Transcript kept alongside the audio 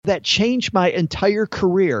that changed my entire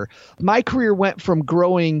career. My career went from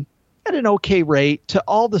growing at an okay rate to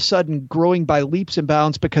all of a sudden growing by leaps and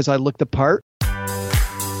bounds because I looked the part.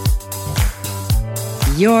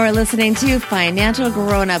 You're listening to Financial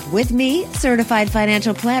Grown-Up with me, certified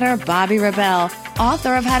financial planner Bobbi Rebell,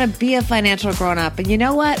 author of How to Be a Financial Grown-Up. And you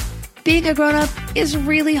know what? Being a grown-up is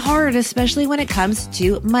really hard, especially when it comes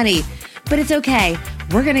to money. But it's okay.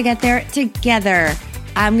 We're going to get there together.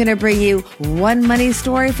 I'm going to bring you one money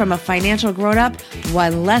story from a financial grown-up,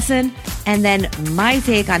 one lesson, and then my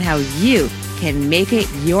take on how you can make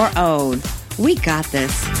it your own. We got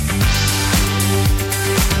this.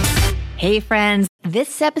 Hey friends,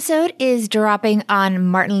 this episode is dropping on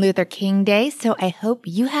Martin Luther King Day, so I hope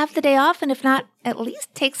you have the day off, and if not, at least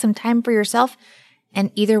take some time for yourself.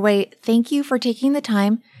 And either way, thank you for taking the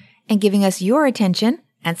time and giving us your attention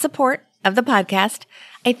and support of the podcast.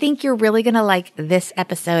 I think you're really going to like this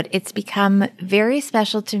episode. It's become very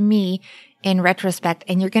special to me in retrospect,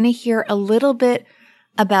 and you're going to hear a little bit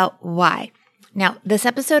about why. Now, this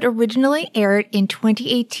episode originally aired in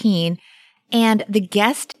 2018, and the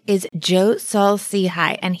guest is Joe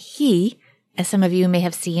Saul-Sehy, and he, as some of you may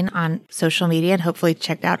have seen on social media and hopefully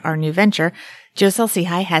checked out our new venture, Joe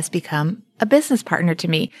Saul-Sehy has become a business partner to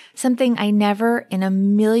me, something I never in a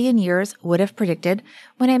million years would have predicted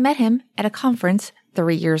when I met him at a conference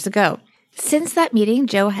 3 years ago. Since that meeting,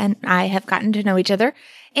 Joe and I have gotten to know each other,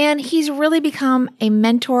 and he's really become a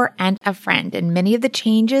mentor and a friend. And many of the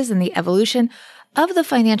changes and the evolution of the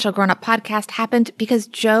Financial Grown-Up podcast happened because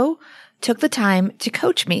Joe took the time to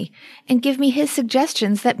coach me and give me his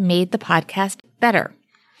suggestions that made the podcast better.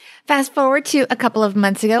 Fast forward to a couple of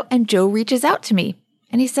months ago, and Joe reaches out to me,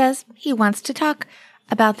 and he says he wants to talk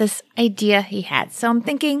about this idea he had. So I'm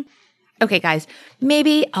thinking, okay, guys,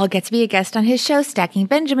 maybe I'll get to be a guest on his show, Stacking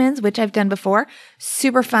Benjamins, which I've done before.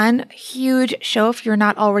 Super fun, huge show. If you're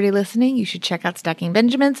not already listening, you should check out Stacking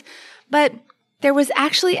Benjamins. But there was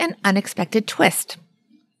actually an unexpected twist.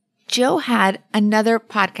 Joe had another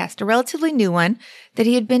podcast, a relatively new one that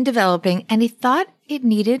he had been developing, and he thought it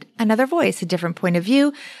needed another voice, a different point of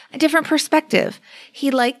view, a different perspective. He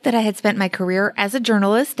liked that I had spent my career as a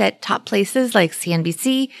journalist at top places like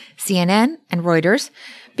CNBC, CNN, and Reuters,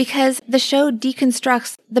 because the show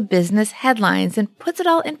deconstructs the business headlines and puts it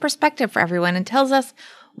all in perspective for everyone and tells us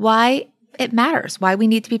why it matters, why we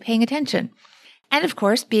need to be paying attention. And of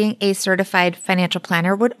course, being a certified financial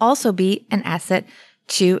planner would also be an asset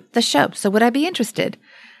to the show. So would I be interested?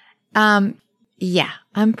 Yeah,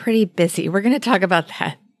 I'm pretty busy. We're going to talk about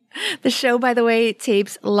that. The show, by the way,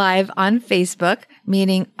 tapes live on Facebook,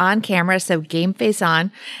 meaning on camera, so game face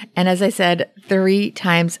on. And as I said, 3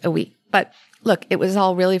 times a week. But look, it was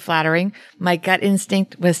all really flattering. My gut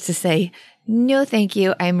instinct was to say, no, thank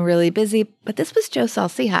you. I'm really busy. But this was Joe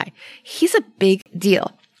Saul-Sehy. He's a big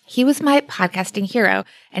deal. He was my podcasting hero.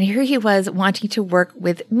 And here he was wanting to work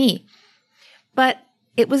with me. But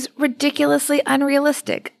it was ridiculously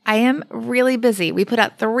unrealistic. I am really busy. We put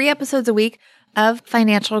out 3 episodes a week of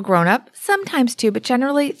Financial Grown-Up, sometimes 2, but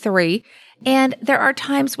generally 3. And there are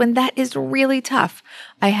times when that is really tough.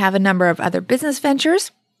 I have a number of other business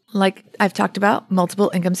ventures, like I've talked about,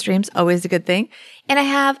 multiple income streams, always a good thing. And I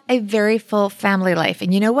have a very full family life.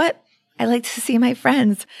 And you know what? I like to see my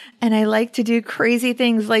friends, and I like to do crazy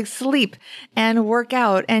things like sleep and work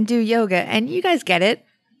out and do yoga. And you guys get it.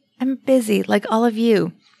 I'm busy like all of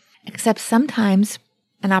you, except sometimes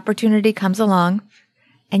an opportunity comes along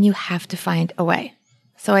and you have to find a way.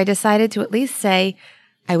 So I decided to at least say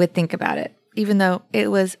I would think about it, even though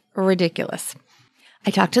it was ridiculous.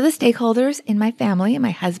 I talked to the stakeholders in my family and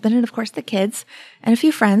my husband and of course the kids and a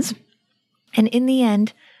few friends. And in the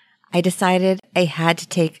end, I decided I had to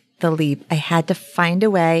take the leap. I had to find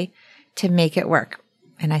a way to make it work.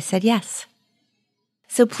 And I said yes.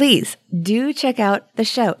 So please do check out the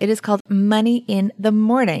show. It is called Money in the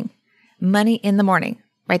Morning. Money in the Morning.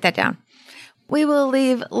 Write that down. We will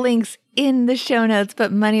leave links in the show notes,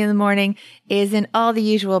 but Money in the Morning is in all the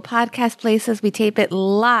usual podcast places. We tape it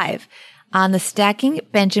live on the Stacking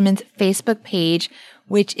Benjamins Facebook page,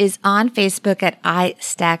 which is on Facebook at I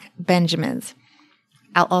Stack Benjamins.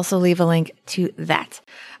 I'll also leave a link to that.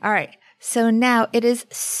 All right. So now it is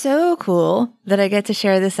so cool that I get to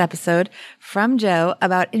share this episode from Joe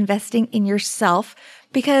about investing in yourself,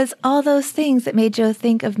 because all those things that made Joe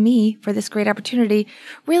think of me for this great opportunity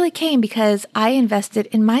really came because I invested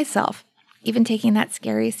in myself, even taking that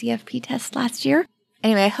scary CFP test last year.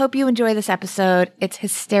 Anyway, I hope you enjoy this episode. It's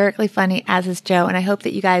hysterically funny, as is Joe, and I hope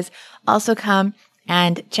that you guys also come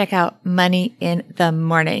and check out Money in the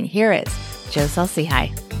Morning. Here is Joe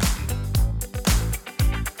Saul-Sehy.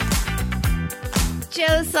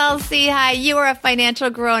 Joe Saul-Sehy, you are a financial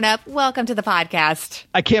grown-up. Welcome to the podcast.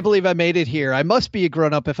 I can't believe I made it here. I must be a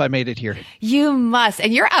grown-up if I made it here. You must.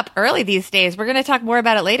 And you're up early these days. We're going to talk more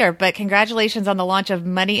about it later, but congratulations on the launch of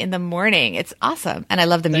Money in the Morning. It's awesome. And I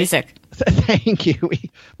love the music. Thank you.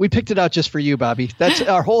 We picked it out just for you, Bobby. That's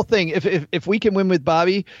our whole thing. If we can win with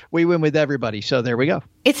Bobby, we win with everybody. So there we go.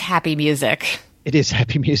 It's happy music. It is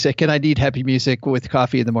happy music, and I need happy music with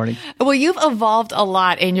coffee in the morning. Well, you've evolved a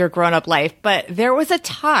lot in your grown-up life, but there was a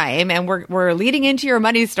time, and we're leading into your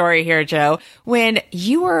money story here, Joe, when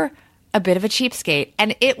you were a bit of a cheapskate,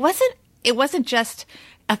 and it wasn't just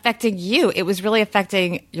affecting you; it was really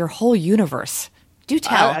affecting your whole universe. Do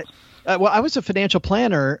tell. Well, I was a financial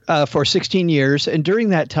planner for 16 years, and during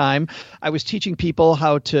that time, I was teaching people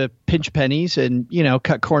how to pinch pennies and,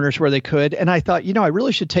 cut corners where they could. And I thought, I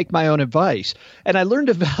really should take my own advice. And I learned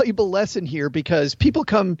a valuable lesson here because people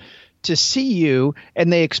come to see you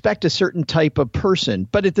and they expect a certain type of person.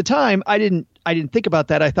 But at the time, I didn't think about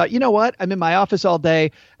that. I thought, you know what? I'm in my office all day.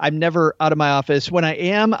 I'm never out of my office. When I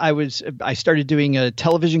am, I started doing a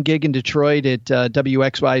television gig in Detroit at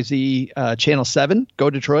WXYZ Channel 7, Go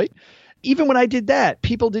Detroit. Even when I did that,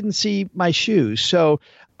 people didn't see my shoes. So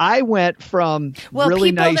I went from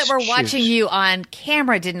really nice people that were shoes. watching you on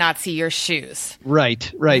camera did not see your shoes. Right.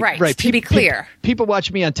 To be clear. People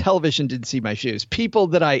watching me on television didn't see my shoes. People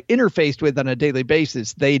that I interfaced with on a daily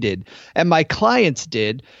basis, they did. And my clients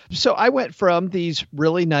did. So I went from these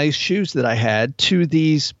really nice shoes that I had to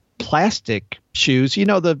these plastic shoes,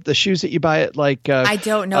 the shoes that you buy at I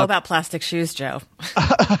don't know about plastic shoes, Joe.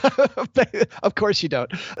 Of course you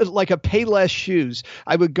don't. Like a Payless shoes.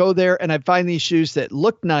 I would go there and I'd find these shoes that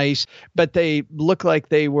look nice, but they look like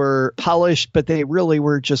they were polished, but they really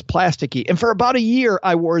were just plasticky. And for about a year,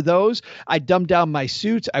 I wore those. I dumbed down my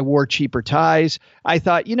suits. I wore cheaper ties. I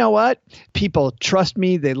thought, you know what? People trust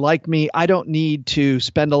me. They like me. I don't need to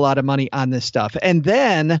spend a lot of money on this stuff. And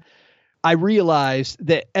then I realized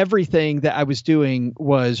that everything that I was doing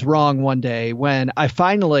was wrong one day when I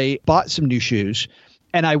finally bought some new shoes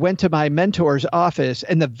and I went to my mentor's office.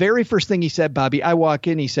 And the very first thing he said, Bobby, I walk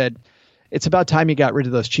in, he said, "It's about time you got rid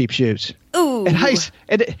of those cheap shoes." Ooh. And I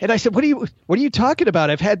said, what are you talking about?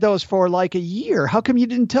 I've had those for like a year. How come you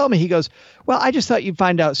didn't tell me? He goes, "Well, I just thought you'd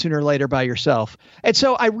find out sooner or later by yourself." And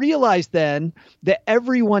so I realized then that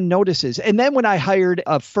everyone notices. And then when I hired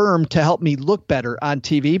a firm to help me look better on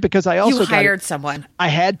TV, because I also hired someone. I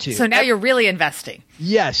had to. So now you're really investing.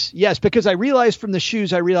 Yes, because I realized from the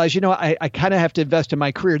shoes, I kind of have to invest in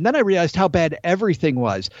my career. And then I realized how bad everything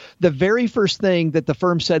was. The very first thing that the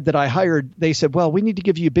firm said that I hired, they said, "Well, we need to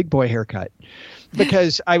give you a big boy haircut."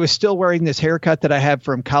 Because I was still wearing this haircut that I had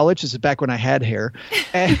from college. This is back when I had hair.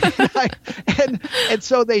 And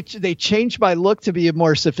so they changed my look to be a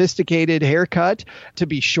more sophisticated haircut, to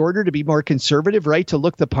be shorter, to be more conservative, right? To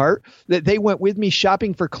look the part. That they went with me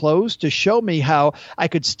shopping for clothes to show me how I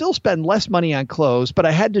could still spend less money on clothes, but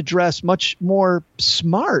I had to dress much more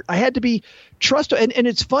smart. I had to be trustworthy. And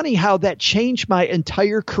it's funny how that changed my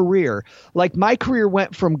entire career. Like my career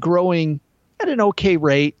went from growing at an okay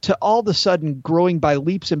rate to all of a sudden growing by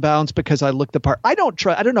leaps and bounds because I look the part. I don't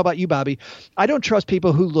know about you, Bobby. I don't trust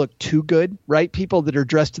people who look too good, right? People that are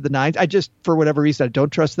dressed to the nines. For whatever reason, I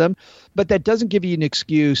don't trust them. But that doesn't give you an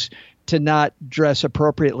excuse to not dress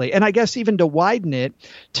appropriately. And I guess even to widen it,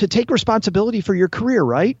 to take responsibility for your career,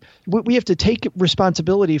 right? We have to take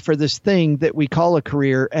responsibility for this thing that we call a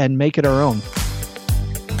career and make it our own.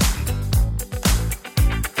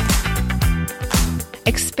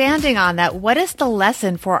 Expanding on that, what is the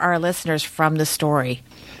lesson for our listeners from the story?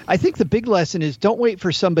 I think the big lesson is don't wait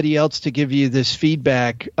for somebody else to give you this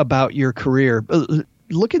feedback about your career.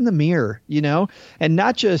 Look in the mirror, and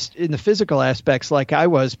not just in the physical aspects like I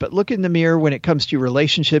was, but look in the mirror when it comes to your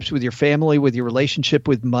relationships with your family, with your relationship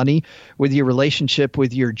with money, with your relationship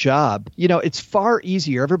with your job. It's far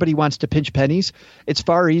easier. Everybody wants to pinch pennies. It's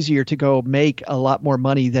far easier to go make a lot more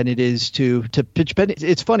money than it is to pinch pennies.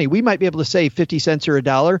 It's funny. We might be able to save 50 cents or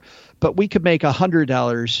 $1, but we could make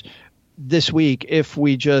 $100 this week if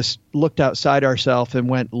we just looked outside ourselves and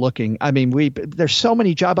went looking. I mean, there's so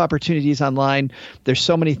many job opportunities online. There's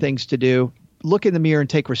so many things to do. Look in the mirror and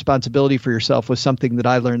take responsibility for yourself was something that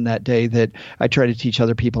I learned that day that I try to teach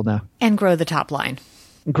other people now. And grow the top line.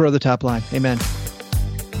 Grow the top line. Amen.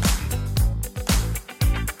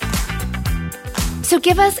 So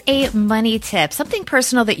give us a money tip, something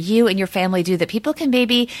personal that you and your family do that people can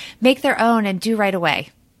maybe make their own and do right away.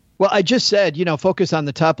 Well, I just said, focus on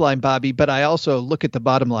the top line, Bobby, but I also look at the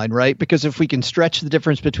bottom line, right? Because if we can stretch the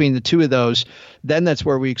difference between the two of those, then that's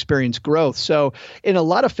where we experience growth. So in a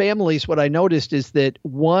lot of families, what I noticed is that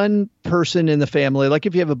one person in the family, like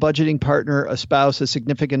if you have a budgeting partner, a spouse, a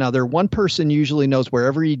significant other, one person usually knows where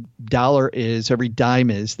every dollar is, every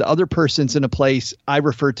dime is. The other person's in a place I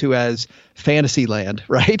refer to as fantasy land,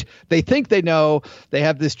 right? They think they know, they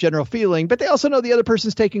have this general feeling, but they also know the other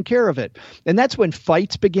person's taking care of it. And that's when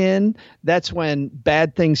fights begin. That's when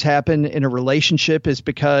bad things happen in a relationship, is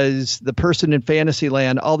because the person in fantasy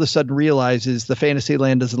land all of a sudden realizes the fantasy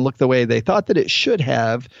land doesn't look the way they thought that it should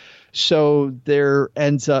have. So there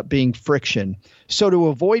ends up being friction. So to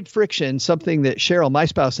avoid friction, something that Cheryl, my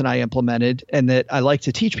spouse, and I implemented, and that I like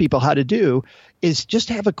to teach people how to do, is just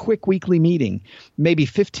have a quick weekly meeting, maybe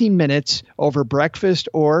 15 minutes over breakfast,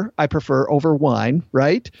 or I prefer over wine,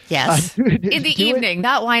 right? Yes. In the evening,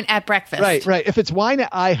 not wine at breakfast. Right. If it's wine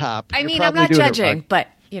at IHOP. I mean, I'm not judging, but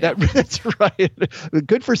that's right.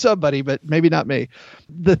 Good for somebody, but maybe not me.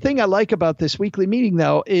 The thing I like about this weekly meeting,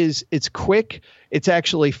 though, is it's quick. It's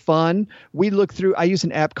actually fun. I use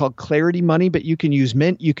an app called Clarity Money, but you can use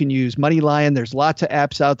Mint. You can use MoneyLion. There's lots of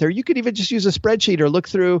apps out there. You could even just use a spreadsheet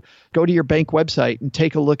or go to your bank website and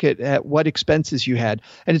take a look at what expenses you had.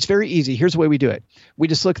 And it's very easy. Here's the way we do it. We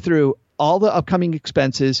just look through all the upcoming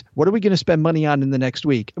expenses. What are we going to spend money on in the next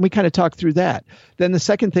week? And we kind of talk through that. Then the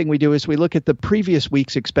second thing we do is we look at the previous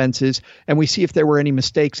week's expenses and we see if there were any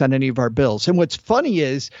mistakes on any of our bills. And what's funny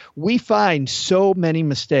is we find so many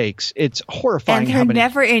mistakes. It's horrifying. And they're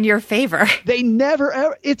never in your favor. They never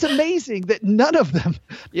ever. It's amazing that none of them.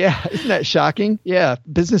 Yeah. Isn't that shocking? Yeah.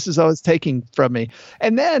 Business is always taking from me.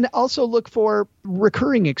 And then also look for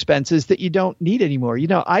recurring expenses that you don't need anymore.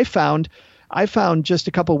 I found just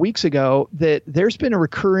a couple of weeks ago that there's been a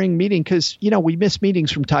recurring meeting because, we miss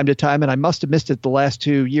meetings from time to time, and I must have missed it the last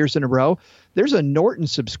 2 years in a row. There's a Norton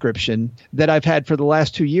subscription that I've had for the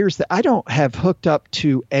last 2 years that I don't have hooked up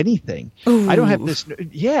to anything. Ooh. I don't have this.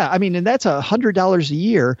 Yeah. I mean, and that's $100 a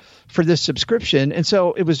year for this subscription. And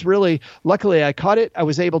so it was luckily I caught it. I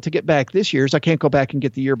was able to get back this year's. I can't go back and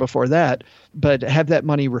get the year before that, but have that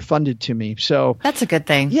money refunded to me. So that's a good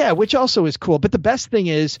thing. Yeah. Which also is cool. But the best thing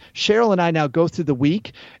is Cheryl and I now go through the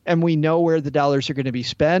week and we know where the dollars are going to be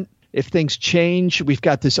spent. If things change, we've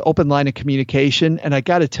got this open line of communication. And I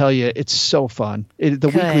got to tell you, it's so fun. The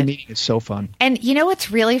weekly meeting is so fun. And what's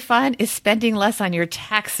really fun is spending less on your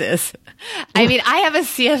taxes. I mean, I have a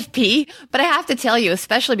CFP, but I have to tell you,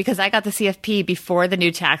 especially because I got the CFP before the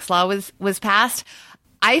new tax law was passed,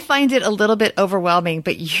 I find it a little bit overwhelming,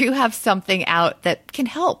 but you have something out that can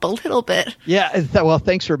help a little bit. Yeah. Well,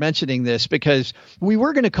 thanks for mentioning this, because we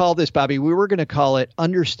were going to call this, Bobby, it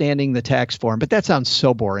Understanding the Tax Form, but that sounds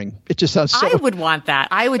so boring. It just sounds so. I would want that.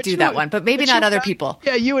 I would do that one, but maybe not other people.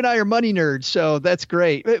 Yeah. You and I are money nerds, so that's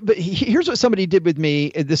great. But here's what somebody did with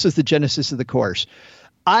me. This is the genesis of the course.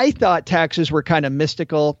 I thought taxes were kind of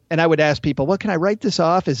mystical, and I would ask people, well, can I write this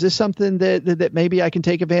off? Is this something that maybe I can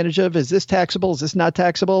take advantage of? Is this taxable? Is this not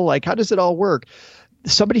taxable? Like, how does it all work?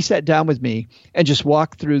 Somebody sat down with me and just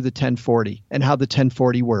walked through the 1040 and how the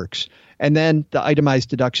 1040 works, and then the itemized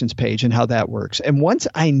deductions page and how that works. And once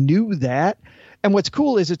I knew that, and what's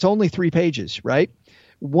cool is it's only 3 pages, right?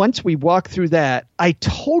 Once we walked through that, I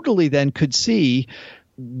totally then could see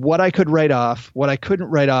what I could write off, what I couldn't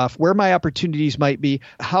write off, where my opportunities might be,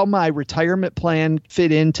 how my retirement plan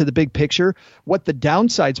fit into the big picture, what the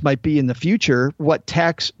downsides might be in the future, what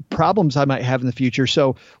tax problems I might have in the future.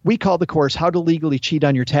 So we call the course How to Legally Cheat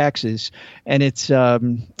on Your Taxes. And it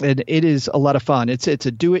is a lot of fun. It's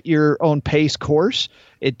a do it your own pace course.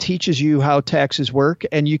 It teaches you how taxes work,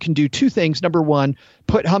 and you can do 2 things. Number one,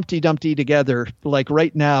 put Humpty Dumpty together, like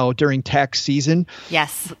right now during tax season.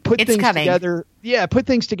 Yes, put things together. Yeah, put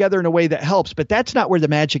things together in a way that helps, but that's not where the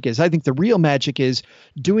magic is. I think the real magic is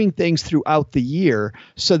doing things throughout the year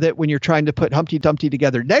so that when you're trying to put Humpty Dumpty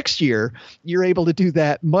together next year, you're able to do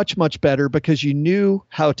that much, much better because you knew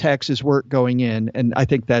how taxes work going in. And I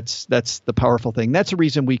think that's the powerful thing. That's the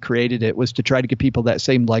reason we created it, was to try to give people that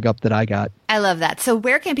same leg up that I got. I love that. So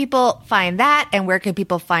where can people find that, and where can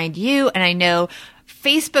people find you? And I know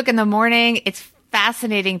Facebook in the morning, it's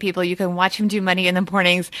fascinating, people. You can watch him do Money in the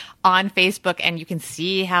Mornings on Facebook, and you can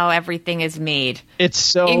see how everything is made. It's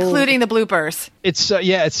so, including the bloopers. It's so,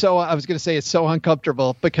 yeah, it's so, I was going to say it's so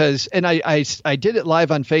uncomfortable because, and I did it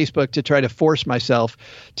live on Facebook to try to force myself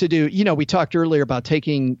to do, we talked earlier about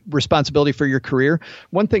taking responsibility for your career.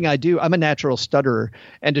 One thing I do, I'm a natural stutterer,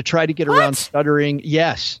 and to try to get around stuttering,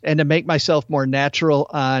 yes, and to make myself more natural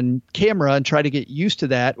on camera and try to get used to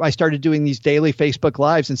that, I started doing these daily Facebook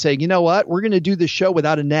Lives and saying, you know what, we're going to do this show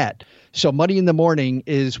without a net. So Money in the Morning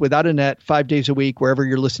is without a net 5 days a week, wherever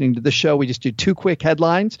you're listening to the show. We just do 2 quick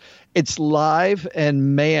headlines. It's live,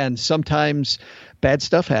 and man, sometimes bad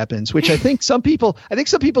stuff happens, which I think some people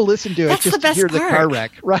listen to it That's just to hear the car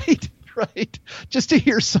wreck, right? Right. Just to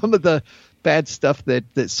hear some of the bad stuff that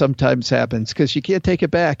sometimes happens, because you can't take it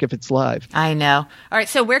back if it's live. I know. All right.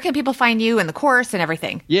 So where can people find you and the course and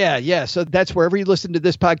everything? Yeah. So that's wherever you listen to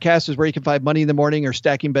this podcast is where you can find Money in the Morning or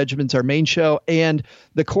Stacking Benjamins, our main show. And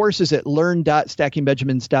the course is at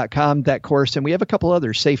learn.stackingbenjamins.com, that course. And we have a couple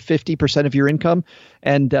others. Save 50% of your income,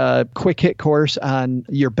 and quick hit course on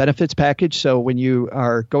your benefits package. So when you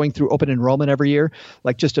are going through open enrollment every year,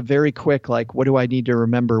 like just a very quick, like, what do I need to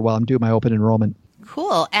remember while I'm doing my open enrollment?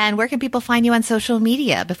 Cool. And where can people find you on social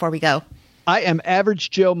media before we go? I am Average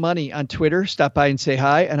Joe Money on Twitter. Stop by and say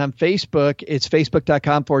hi. And on Facebook, it's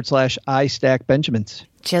facebook.com/iStackBenjamins.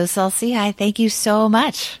 Joe Saul-Sehy, thank you so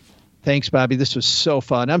much. Thanks, Bobby. This was so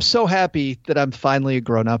fun. I'm so happy that I'm finally a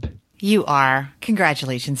grown-up. You are.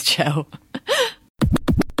 Congratulations, Joe.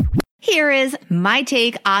 Here is my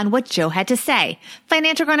take on what Joe had to say.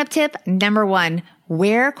 Financial grown-up tip number 1.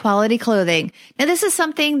 Wear quality clothing. Now, this is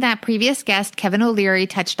something that previous guest Kevin O'Leary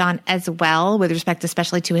touched on as well, with respect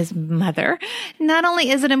especially to his mother. Not only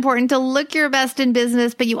is it important to look your best in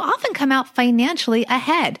business, but you often come out financially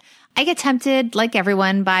ahead. I get tempted, like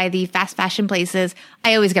everyone, by the fast fashion places.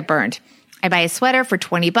 I always get burned. I buy a sweater for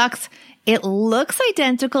 $20. It looks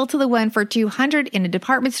identical to the one for $200 in a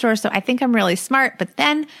department store, so I think I'm really smart. But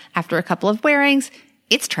then, after a couple of wearings,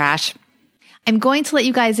 it's trash. I'm going to let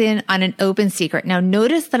you guys in on an open secret. Now,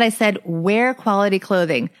 notice that I said wear quality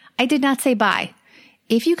clothing. I did not say buy.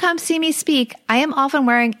 If you come see me speak, I am often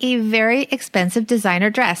wearing a very expensive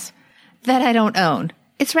designer dress that I don't own.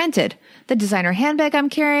 It's rented. The designer handbag I'm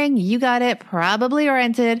carrying, you got it, probably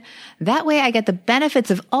rented. That way I get the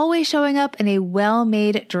benefits of always showing up in a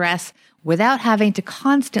well-made dress without having to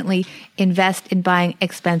constantly invest in buying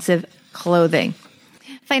expensive clothing.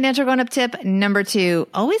 Financial grown-up tip number 2,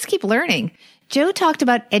 always keep learning. Joe talked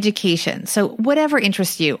about education. So whatever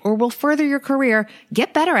interests you or will further your career,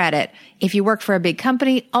 get better at it. If you work for a big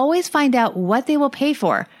company, always find out what they will pay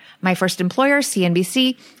for. My first employer,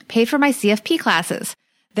 CNBC, paid for my CFP classes.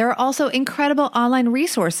 There are also incredible online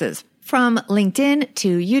resources from LinkedIn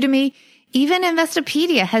to Udemy. Even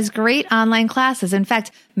Investopedia has great online classes. In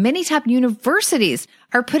fact, many top universities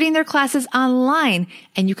are putting their classes online,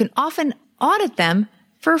 and you can often audit them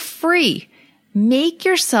for free. Make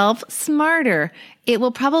yourself smarter. It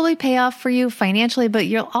will probably pay off for you financially, but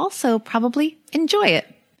you'll also probably enjoy it.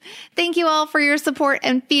 Thank you all for your support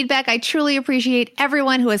and feedback. I truly appreciate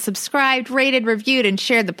everyone who has subscribed, rated, reviewed, and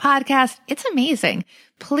shared the podcast. It's amazing.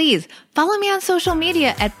 Please follow me on social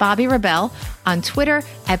media at Bobby Rebell, on Twitter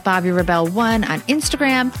at Bobby Rebell1, on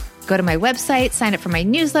Instagram. Go to my website, sign up for my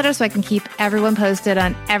newsletter so I can keep everyone posted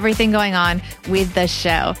on everything going on with the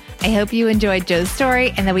show. I hope you enjoyed Joe's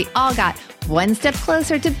story and that we all got one step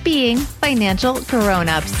closer to being financial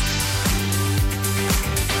grown-ups.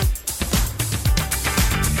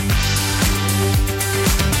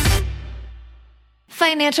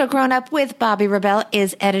 Financial Grown Up with Bobby Rebell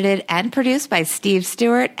is edited and produced by Steve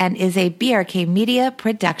Stewart and is a BRK Media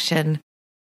production.